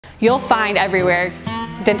You'll find everywhere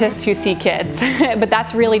dentists who see kids, but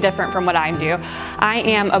that's really different from what I do. I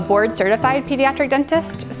am a board-certified pediatric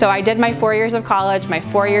dentist, so I did my 4 years of college, my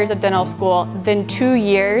 4 years of dental school, then 2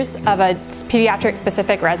 years of a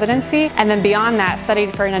pediatric-specific residency, and then beyond that,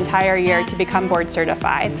 studied for an entire year to become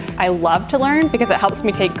board-certified. I love to learn because it helps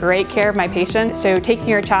me take great care of my patients, so taking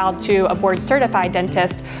your child to a board-certified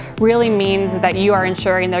dentist really means that you are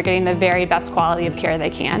ensuring they're getting the very best quality of care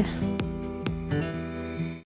they can.